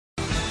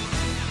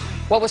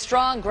Well, with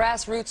strong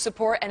grassroots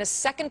support and a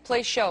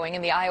second-place showing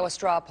in the Iowa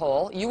straw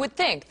poll, you would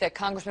think that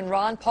Congressman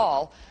Ron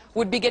Paul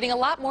would be getting a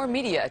lot more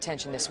media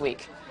attention this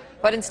week.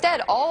 But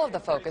instead, all of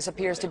the focus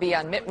appears to be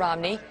on Mitt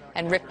Romney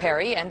and Rick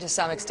Perry and, to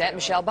some extent,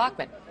 Michelle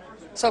Bachmann.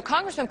 So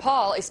Congressman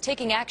Paul is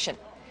taking action.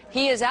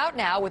 He is out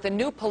now with a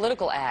new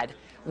political ad,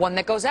 one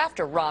that goes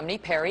after Romney,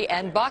 Perry,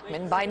 and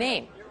Bachmann by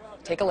name.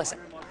 Take a listen.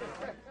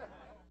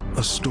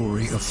 A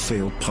story of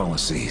failed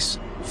policies,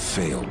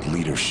 failed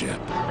leadership.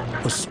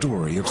 A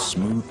story of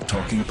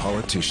smooth-talking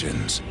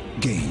politicians,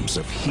 games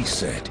of he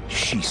said,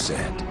 she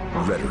said,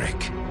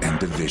 rhetoric, and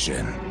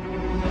division.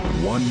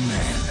 One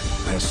man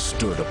has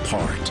stood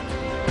apart,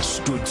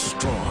 stood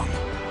strong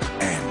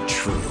and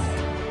true.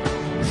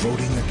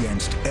 Voting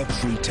against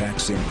every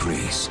tax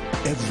increase,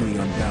 every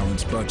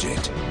unbalanced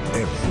budget,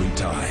 every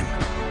time.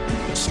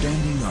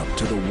 Standing up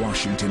to the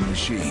Washington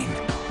machine,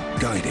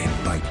 guided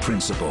by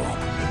principle.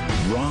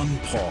 Ron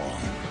Paul,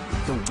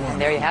 the one.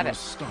 And there you have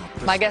it.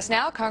 My guest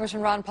now,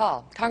 Congressman Ron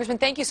Paul. Congressman,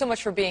 thank you so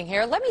much for being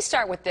here. Let me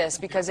start with this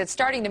because it's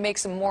starting to make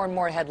some more and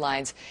more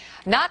headlines.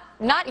 Not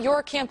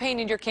your campaign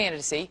and your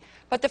candidacy,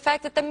 but the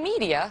fact that the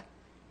media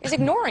is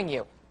ignoring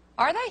you.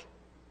 Are they?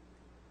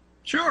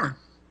 Sure.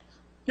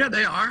 Yeah,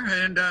 they are,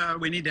 and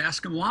we need to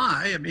ask them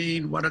why. I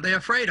mean, what are they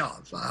afraid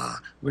of?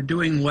 We're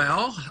doing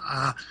well.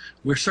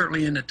 We're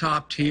certainly in the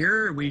top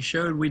tier. We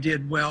showed we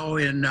did well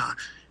in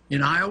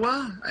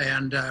Iowa,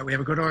 and we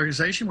have a good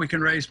organization. We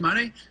can raise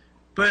money,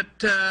 but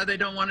they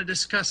don't want to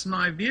discuss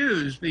my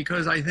views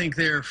because I think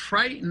they're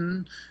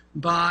frightened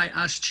by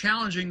us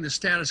challenging the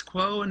status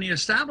quo and the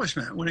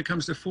establishment when it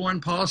comes to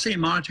foreign policy,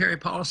 monetary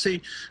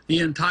policy, the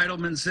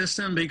entitlement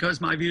system,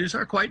 because my views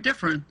are quite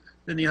different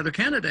than the other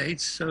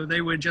candidates, so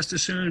they would just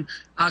as soon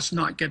us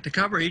not get the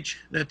coverage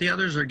that the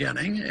others are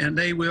getting, and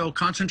they will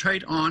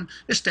concentrate on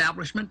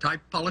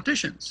establishment-type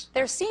politicians.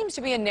 There seems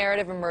to be a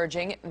narrative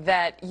emerging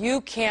that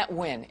you can't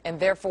win, and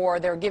therefore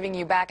they're giving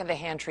you back of the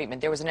hand treatment.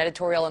 There was an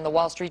editorial in the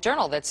Wall Street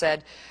Journal that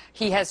said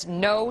he has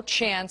no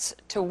chance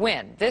to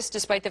win. This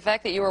despite the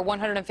fact that you were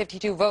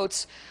 152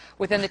 votes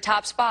within the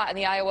top spot in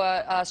the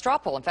Iowa straw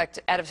poll. In fact,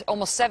 out of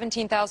almost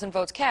 17,000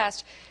 votes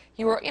cast,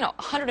 you were,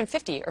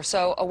 150 or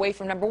so away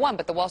from number one.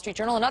 But the Wall Street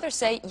Journal and others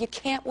say you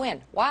can't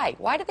win. Why?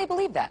 Why do they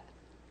believe that?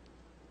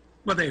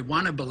 Well, they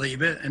want to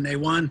believe it, and they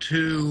want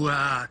to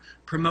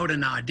promote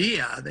an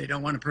idea. They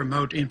don't want to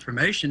promote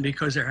information,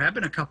 because there have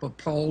been a couple of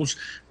polls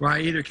where I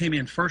either came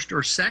in first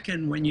or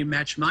second when you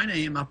match my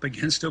name up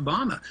against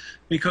Obama,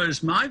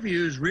 because my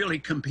views really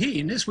compete.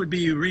 And this would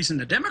be a reason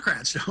the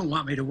Democrats don't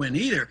want me to win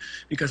either,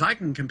 because I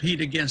can compete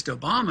against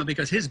Obama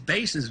because his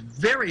base is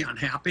very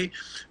unhappy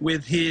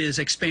with his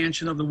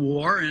expansion of the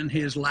war and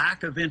his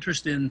lack of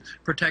interest in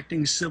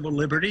protecting civil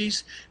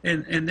liberties,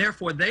 and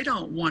therefore they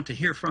don't want to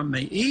hear from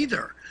me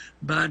either.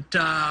 But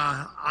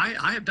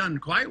I have done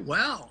quite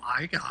well.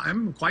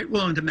 I'm quite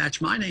willing to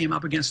match my name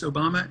up against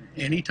Obama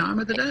any time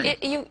of the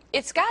day.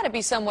 It's got to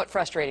be somewhat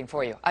frustrating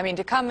for you. I mean,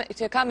 to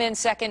come in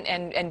second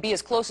and be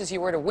as close as you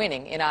were to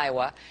winning in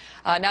Iowa,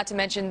 not to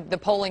mention the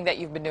polling that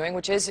you've been doing,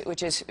 which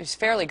is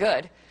fairly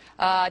good,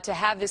 to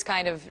have this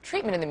kind of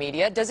treatment in the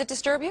media. Does it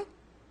disturb you?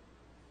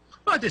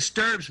 Well, it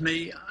disturbs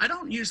me. I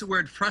don't use the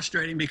word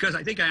frustrating because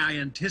I think I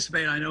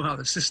anticipate, I know how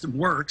the system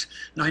works,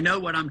 and I know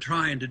what I'm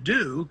trying to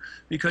do,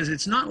 because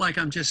it's not like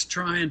I'm just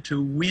trying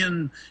to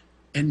win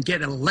and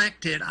get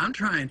elected. I'm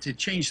trying to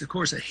change the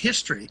course of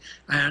history.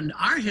 And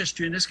our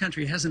history in this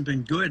country hasn't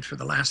been good for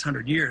the last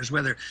 100 years,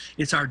 whether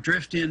it's our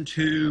drift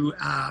into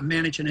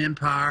manage an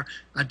empire,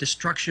 a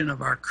destruction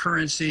of our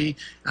currency,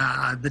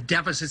 the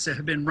deficits that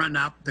have been run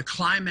up, the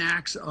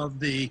climax of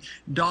the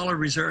dollar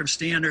reserve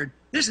standard.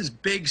 This is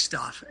big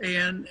stuff,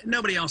 and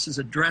nobody else is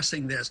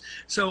addressing this.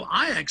 So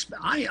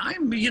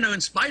I'm,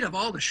 in spite of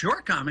all the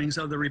shortcomings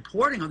of the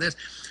reporting on this,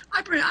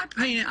 I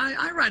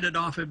write it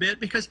off a bit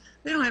because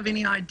they don't have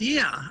any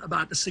idea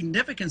about the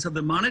significance of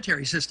the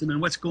monetary system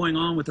and what's going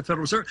on with the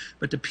Federal Reserve.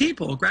 But the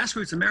people,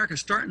 grassroots America, is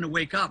starting to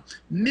wake up.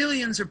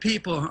 Millions of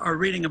people are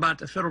reading about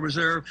the Federal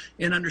Reserve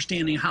and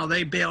understanding how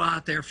they bail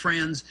out their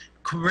friends,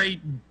 create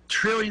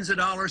trillions of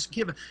dollars,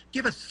 give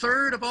a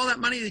third of all that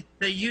money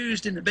they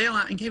used in the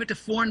bailout and give it to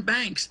foreign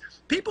banks.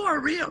 People are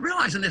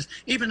realizing this,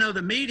 even though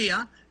the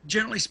media,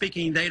 generally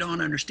speaking, they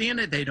don't understand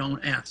it. They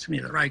don't ask me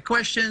the right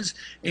questions.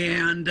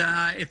 And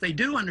if they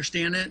do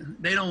understand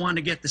it, they don't want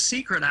to get the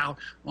secret out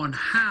on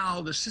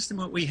how the system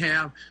that we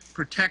have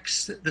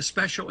protects the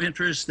special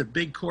interests, the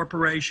big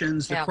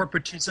corporations, the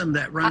corporatism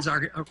that runs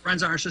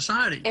our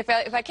society. If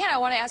I can, I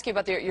want to ask you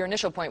about your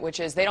initial point, which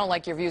is they don't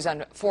like your views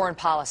on foreign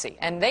policy,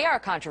 and they are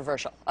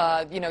controversial.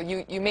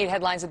 You made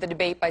headlines at the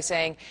debate by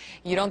saying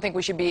you don't think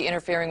we should be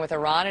interfering with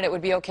Iran, and it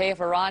would be okay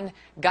if Iran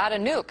got a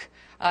nuke.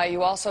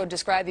 You also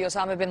described the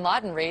Osama bin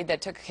Laden raid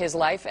that took his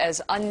life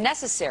as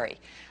unnecessary.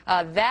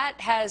 That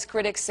has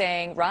critics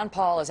saying Ron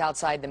Paul is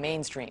outside the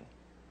mainstream.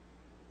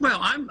 Well,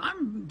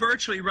 I'm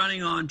virtually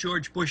running on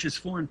George Bush's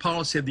foreign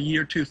policy of the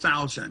year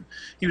 2000.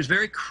 He was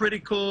very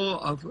critical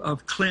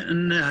of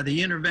Clinton,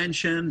 the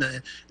intervention,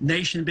 the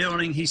nation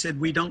building. He said,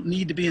 we don't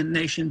need to be in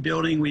nation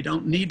building. We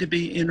don't need to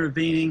be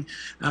intervening.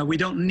 We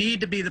don't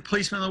need to be the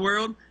policeman of the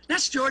world.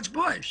 That's George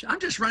Bush. I'm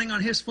just running on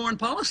his foreign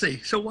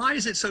policy. So why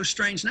is it so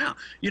strange now?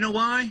 You know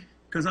why?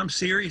 Because I'm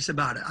serious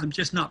about it. I'm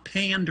just not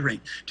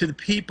pandering to the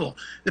people.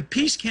 The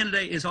peace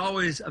candidate is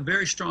always a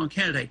very strong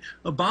candidate.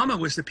 Obama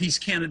was the peace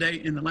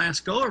candidate in the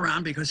last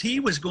go-around because he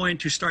was going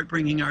to start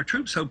bringing our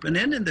troops home and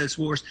ending those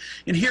wars.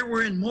 And here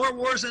we're in more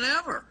wars than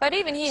ever. But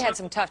even he had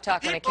some tough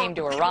talk when it came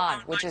to Iran,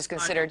 which is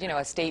considered,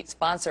 a state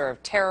sponsor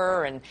of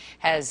terror and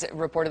has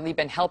reportedly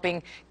been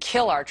helping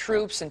kill our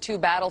troops in 2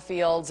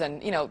 battlefields. And,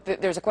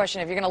 there's a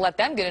question, if you're going to let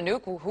them get a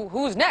nuke,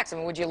 who's next? I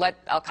mean, would you let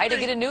Al-Qaeda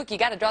get a nuke? You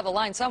got to draw the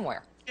line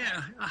somewhere.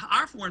 Yeah,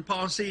 our foreign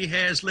policy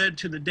has led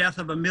to the death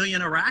of 1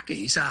 million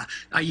Iraqis.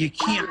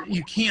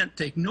 You can't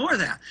ignore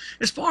that.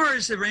 As far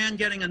as Iran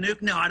getting a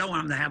nuke, no, I don't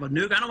want them to have a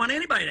nuke. I don't want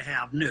anybody to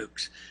have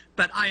nukes.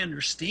 But I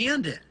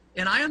understand it.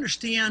 And I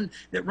understand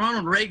that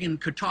Ronald Reagan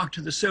could talk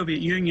to the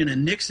Soviet Union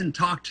and Nixon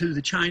talked to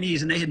the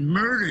Chinese, and they had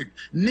murdered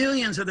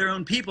millions of their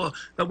own people.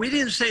 But we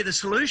didn't say the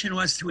solution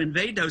was to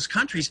invade those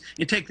countries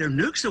and take their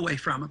nukes away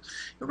from them.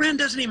 Iran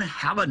doesn't even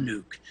have a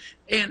nuke.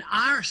 And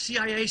our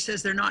CIA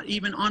says they're not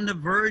even on the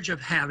verge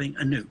of having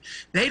a nuke.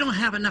 They don't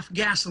have enough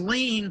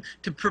gasoline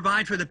to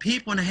provide for the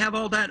people and to have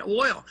all that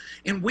oil.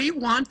 And we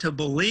want to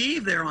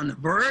believe they're on the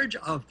verge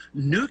of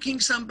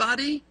nuking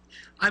somebody.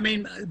 I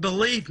mean,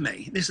 believe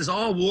me, this is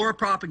all war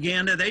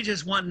propaganda. They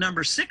just want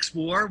number 6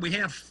 war. We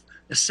have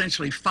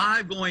essentially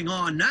 5 going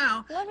on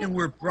now, and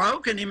we're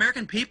broke, and the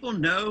American people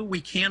know we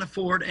can't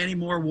afford any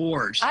more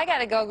wars. I got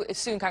to go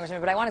soon, Congressman,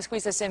 but I want to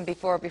squeeze this in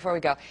before we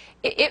go.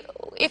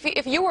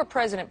 If you were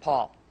President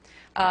Paul,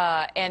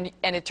 and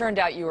it turned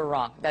out you were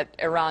wrong, that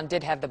Iran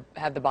did have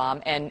the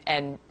bomb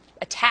and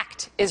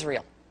attacked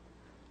Israel,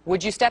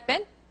 would you step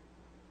in?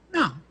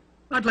 No.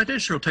 I'd let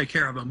Israel take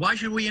care of them. Why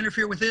should we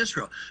interfere with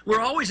Israel? We're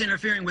always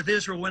interfering with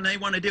Israel when they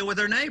want to deal with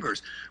their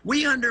neighbors.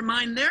 We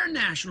undermine their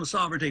national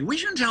sovereignty. We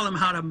shouldn't tell them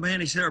how to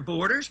manage their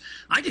borders.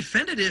 I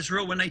defended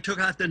Israel when they took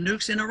out the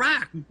nukes in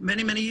Iraq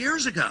many, many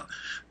years ago.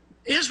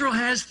 Israel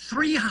has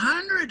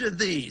 300 of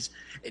these.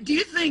 Do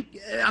you think,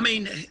 I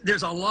mean,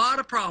 there's a lot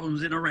of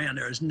problems in Iran.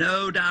 There is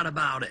no doubt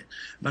about it.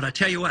 But I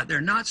tell you what, they're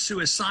not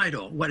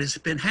suicidal. What has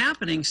been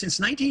happening since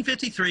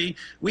 1953,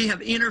 we have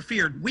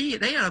interfered.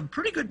 They had a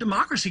pretty good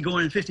democracy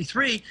going in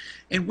 53,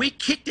 and we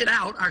kicked it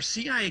out. Our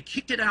CIA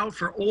kicked it out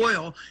for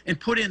oil and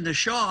put in the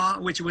Shah,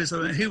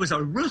 he was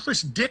a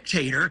ruthless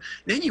dictator.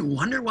 Then you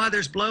wonder why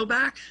there's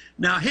blowback.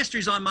 Now,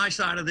 history's on my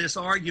side of this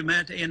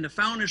argument, and the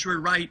founders were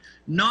right.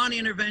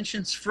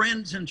 Non-interventions,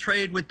 friends and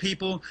trade with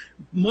people,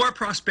 more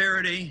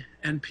prosperity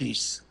and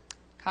peace.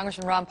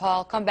 Congressman Ron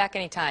Paul, come back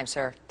anytime,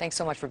 sir. Thanks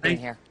so much for being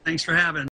here. Thanks for having me.